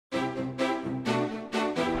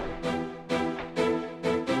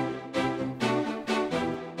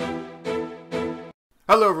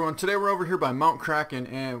Hello everyone, today we're over here by Mount Kraken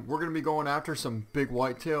and we're going to be going after some big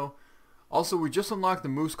whitetail. Also, we just unlocked the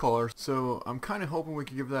moose collar, so I'm kind of hoping we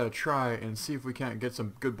can give that a try and see if we can't get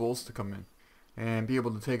some good bulls to come in and be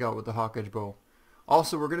able to take out with the HawkEdge bow.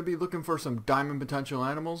 Also, we're going to be looking for some diamond potential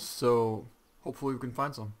animals, so hopefully we can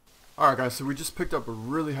find some. Alright guys, so we just picked up a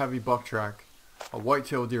really heavy buck track, a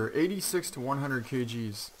whitetail deer, 86 to 100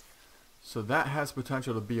 kgs. So that has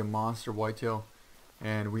potential to be a monster whitetail,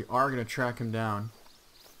 and we are going to track him down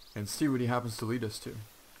and see what he happens to lead us to.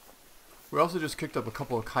 We also just kicked up a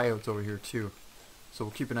couple of coyotes over here too, so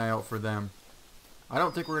we'll keep an eye out for them. I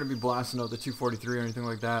don't think we're going to be blasting out the 243 or anything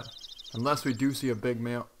like that, unless we do see a big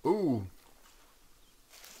male. Ooh!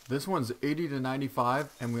 This one's 80 to 95,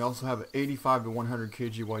 and we also have an 85 to 100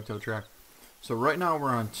 kg whitetail track. So right now we're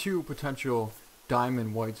on two potential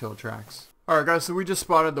diamond whitetail tracks. Alright guys, so we just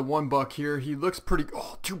spotted the one buck here. He looks pretty...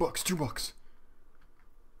 Oh, two bucks.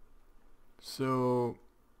 So...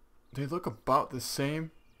 they look about the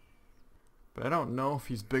same, but I don't know if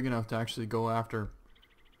he's big enough to actually go after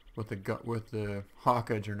with the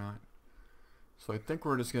HawkEdge or not. So I think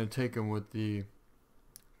we're just going to take him with the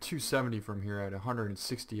 270 from here at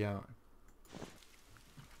 160 out.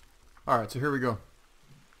 Alright, so here we go.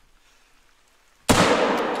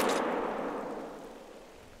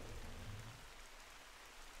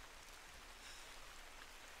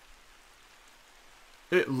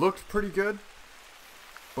 It looked pretty good,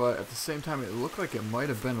 but at the same time it looked like it might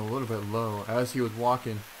have been a little bit low. As he was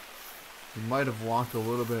walking, he might have walked a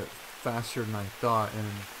little bit faster than I thought, and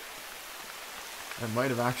it might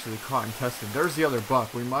have actually caught and tested. There's the other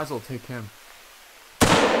buck. We might as well take him.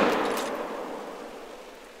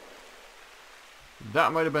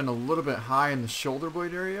 That might have been a little bit high in the shoulder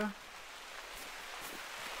blade area,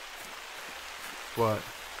 but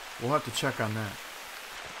we'll have to check on that.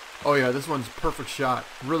 Oh yeah, this one's perfect shot.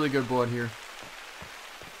 Really good blood here.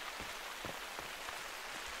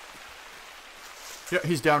 Yeah,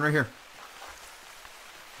 he's down right here.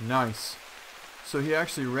 Nice. So he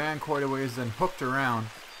actually ran quite a ways, then hooked around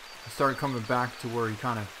and started coming back to where he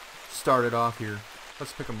kind of started off here.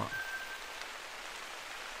 Let's pick him up.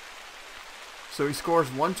 So he scores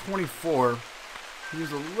 124.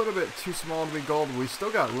 He's a little bit too small to be gold, but we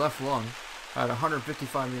still got left lung at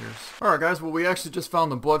 155 meters. Alright guys, well we actually just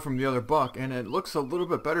found the blood from the other buck, and it looks a little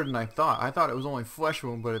bit better than I thought. I thought it was only flesh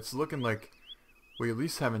wound, but it's looking like we at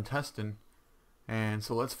least have intestine. And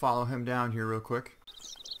so let's follow him down here real quick.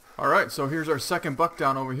 Alright, so here's our second buck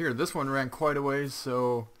down over here. This one ran quite a ways,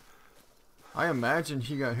 so I imagine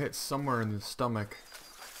he got hit somewhere in the stomach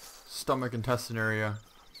intestine area,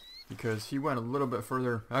 because he went a little bit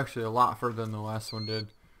further, actually a lot further than the last one did.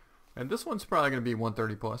 And this one's probably going to be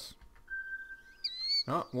 130 plus.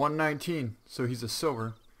 Oh, 119, so he's a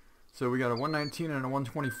silver. So we got a 119 and a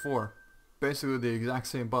 124. Basically the exact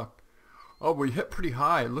same buck. Oh, we hit pretty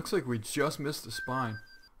high. It looks like we just missed the spine.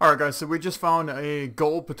 Alright guys, so we just found a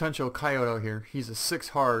gold potential coyote out here. He's a 6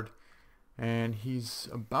 hard, and he's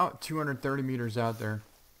about 230 meters out there.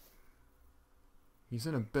 He's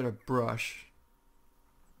in a bit of brush,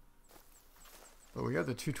 but we got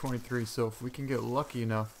the 223, so if we can get lucky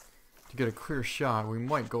enough to get a clear shot, we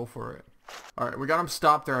might go for it. Alright, we got him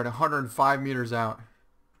stopped there at 105 meters out.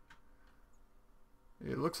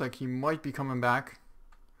 It looks like he might be coming back,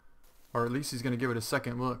 or at least he's going to give it a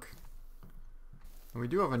second look. And we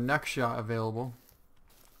do have a neck shot available.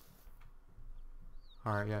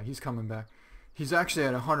 Alright, yeah, he's coming back. He's actually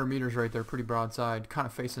at 100 meters right there, pretty broadside, kind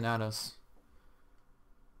of facing at us.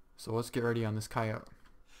 So let's get ready on this coyote.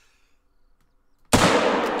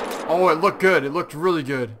 Oh, it looked good. It looked really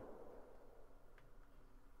good.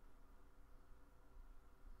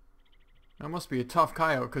 That must be a tough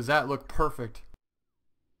coyote, because that looked perfect.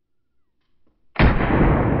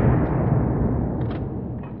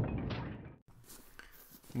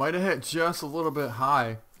 Might have hit just a little bit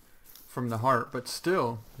high from the heart, but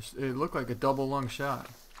still, it looked like a double lung shot.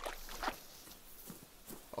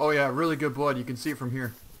 Oh yeah, really good blood. You can see it from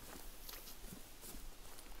here.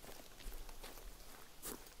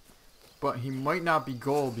 But he might not be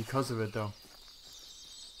gold because of it though.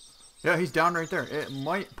 Yeah, he's down right there. It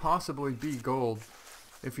might possibly be gold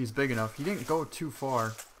if he's big enough. He didn't go too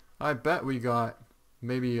far. I bet we got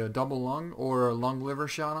maybe a double lung or a lung liver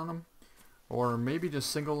shot on him. Or maybe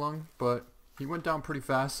just single lung, but he went down pretty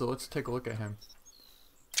fast, so let's take a look at him.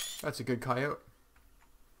 That's a good coyote.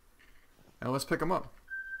 Now let's pick him up.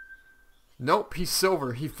 Nope, he's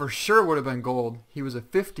silver. He for sure would have been gold. He was a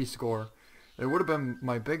 50 score. It would have been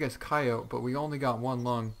my biggest coyote, but we only got one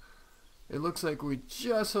lung. It looks like we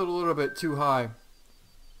just hit a little bit too high.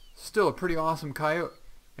 Still a pretty awesome coyote.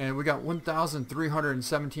 And we got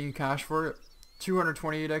 1,317 cash for it.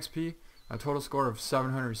 228 XP, a total score of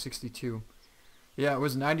 762. Yeah, it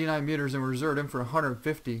was 99 meters and we reserved him for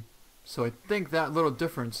 150. So I think that little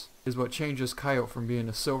difference is what changed this coyote from being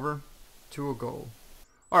a silver to a gold.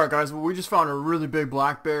 Alright guys, well we just found a really big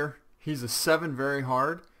black bear. He's a 7 very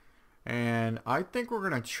hard. And I think we're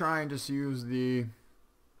going to try and just use the...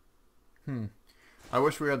 I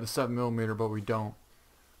wish we had the 7mm, but we don't.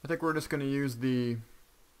 I think we're just going to use the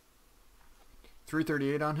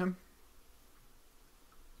 338 on him.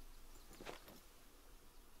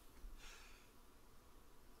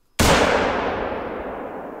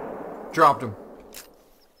 Dropped him.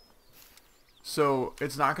 So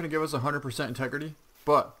it's not going to give us 100% integrity,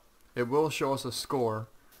 but it will show us a score,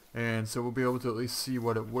 and so we'll be able to at least see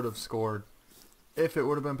what it would have scored if it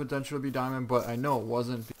would have been potential to be diamond, but I know it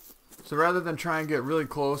wasn't. So rather than try and get really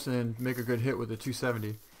close and make a good hit with the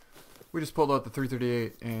 270, we just pulled out the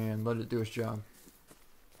 338 and let it do its job.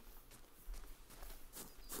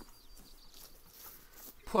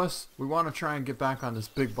 Plus, we want to try and get back on this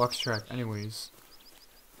big buck's track anyways.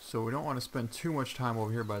 So we don't want to spend too much time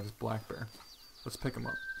over here by this black bear. Let's pick him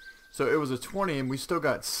up. So it was a 20 and we still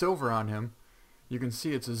got silver on him. You can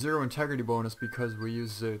see it's a 0 integrity bonus because we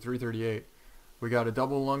used the 338. We got a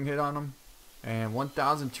double lung hit on him and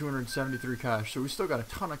 1,273 cash. So we still got a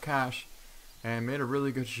ton of cash and made a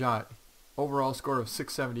really good shot. Overall score of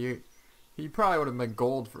 678. He probably would have been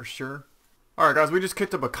gold for sure. Alright guys, we just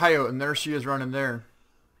kicked up a coyote and there she is running there.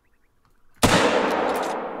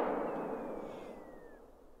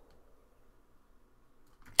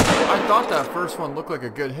 I thought that first one looked like a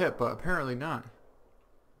good hit, but apparently not.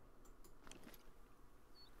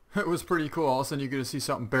 It was pretty cool. All of a sudden you get to see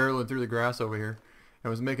something barreling through the grass over here. It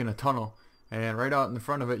was making a tunnel. And right out in the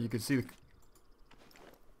front of it you could see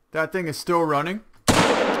that thing is still running.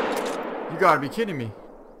 You gotta be kidding me.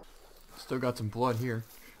 Still got some blood here.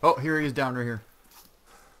 Oh, here he is down right here.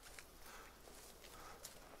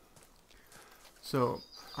 So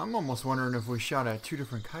I'm almost wondering if we shot at 2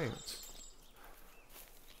 different coyotes.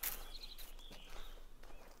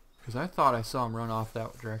 Because I thought I saw him run off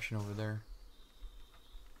that direction over there.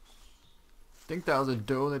 I think that was a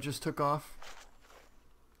doe that just took off.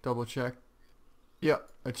 Double check. Yep,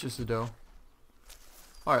 it's just a doe.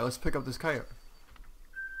 Alright, let's pick up this coyote.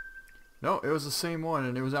 No, it was the same one,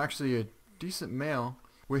 and it was actually a decent male.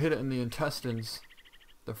 We hit it in the intestines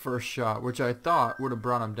the first shot, which I thought would have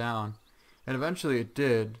brought him down. And eventually it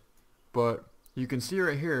did, but you can see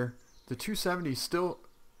right here, the 270 still...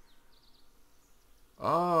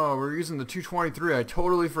 Oh, we're using the 223. I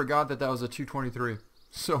totally forgot that that was a 223.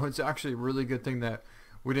 So it's actually a really good thing that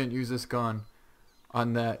we didn't use this gun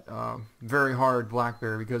on that very hard black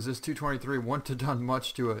bear, because this 223 wouldn't have done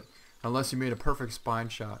much to it unless you made a perfect spine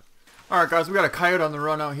shot. Alright guys, we got a coyote on the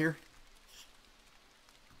run out here.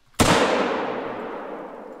 I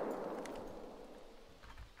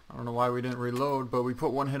don't know why we didn't reload, but we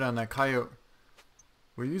put one hit on that coyote.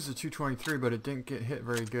 We used the 223, but it didn't get hit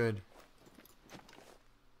very good.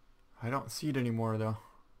 I don't see it anymore though.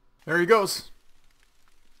 There he goes.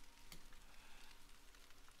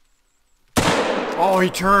 Oh, he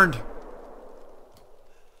turned.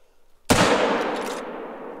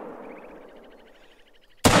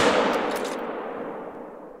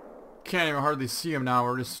 Can't even hardly see him now.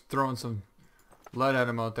 We're just throwing some lead at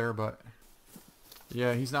him out there, but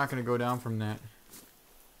yeah, he's not going to go down from that.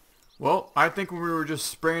 Well, I think when we were just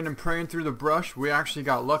spraying and praying through the brush, we actually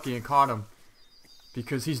got lucky and caught him.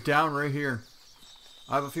 Because he's down right here.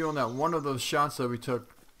 I have a feeling that one of those shots that we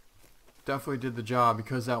took definitely did the job,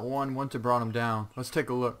 because that one went to brought him down. Let's take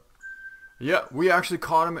a look. Yeah, we actually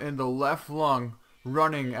caught him in the left lung,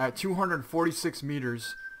 running at 246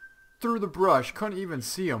 meters through the brush. Couldn't even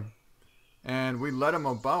see him. And we let him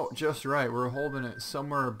about just right. We're holding it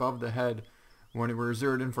somewhere above the head when we were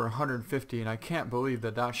zeroed in for 150, and I can't believe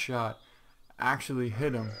that that shot actually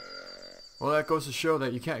hit him. Well, that goes to show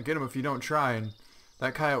that you can't get him if you don't try, and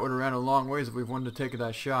that coyote would have ran a long ways if we wanted to take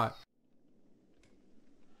that shot.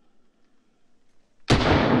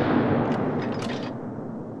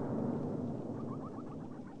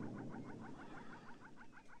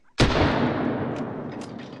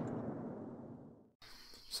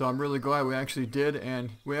 So I'm really glad we actually did, and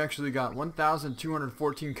we actually got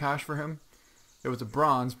 1,214 cash for him. It was a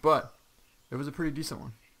bronze, but it was a pretty decent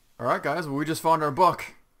one. Alright guys, well, we just found our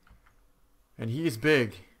buck. And he's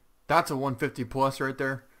big. That's a 150 plus right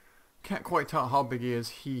there. Can't quite tell how big he is.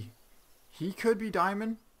 He could be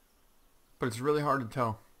diamond, but it's really hard to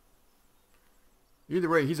tell. Either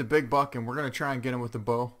way, he's a big buck, and we're going to try and get him with the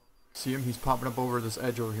bow. See him? He's popping up over this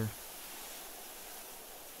edge over here.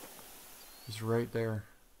 He's right there.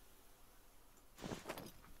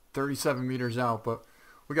 37 meters out, but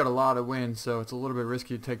we got a lot of wind, so it's a little bit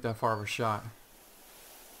risky to take that far of a shot.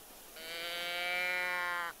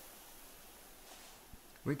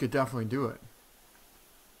 We could definitely do it.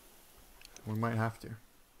 We might have to.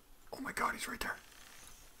 Oh my god, he's right there.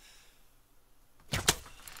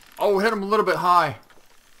 Oh, hit him a little bit high.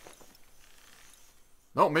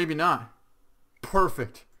 No, maybe not.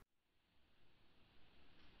 Perfect.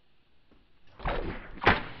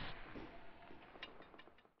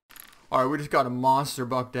 Alright, we just got a monster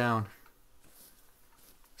buck down.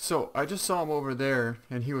 So, I just saw him over there,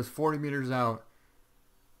 and he was 40 meters out.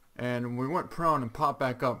 And when we went prone and popped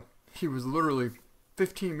back up, he was literally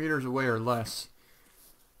 15 meters away or less.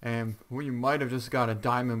 And we might have just got a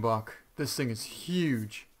diamond buck. This thing is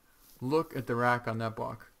huge. Look at the rack on that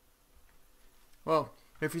buck. Well,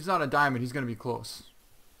 if he's not a diamond, he's going to be close.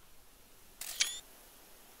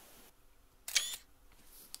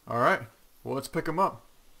 Alright, well, let's pick him up.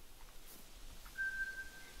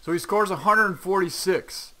 So he scores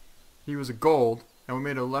 146. He was a gold, and we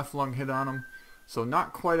made a left lung hit on him. So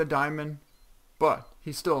not quite a diamond, but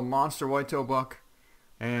he's still a monster whitetail buck,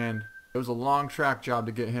 and it was a long track job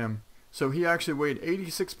to get him. So he actually weighed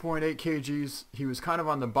 86.8 kgs. He was kind of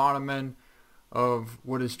on the bottom end of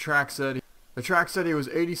what his track said. The track said he was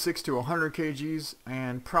 86 to 100 kgs,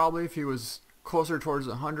 and probably if he was closer towards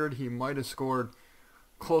 100, he might have scored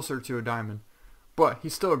closer to a diamond. But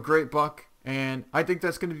he's still a great buck, and I think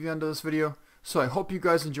that's going to be the end of this video. So I hope you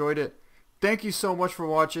guys enjoyed it. Thank you so much for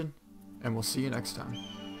watching, and we'll see you next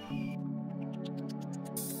time.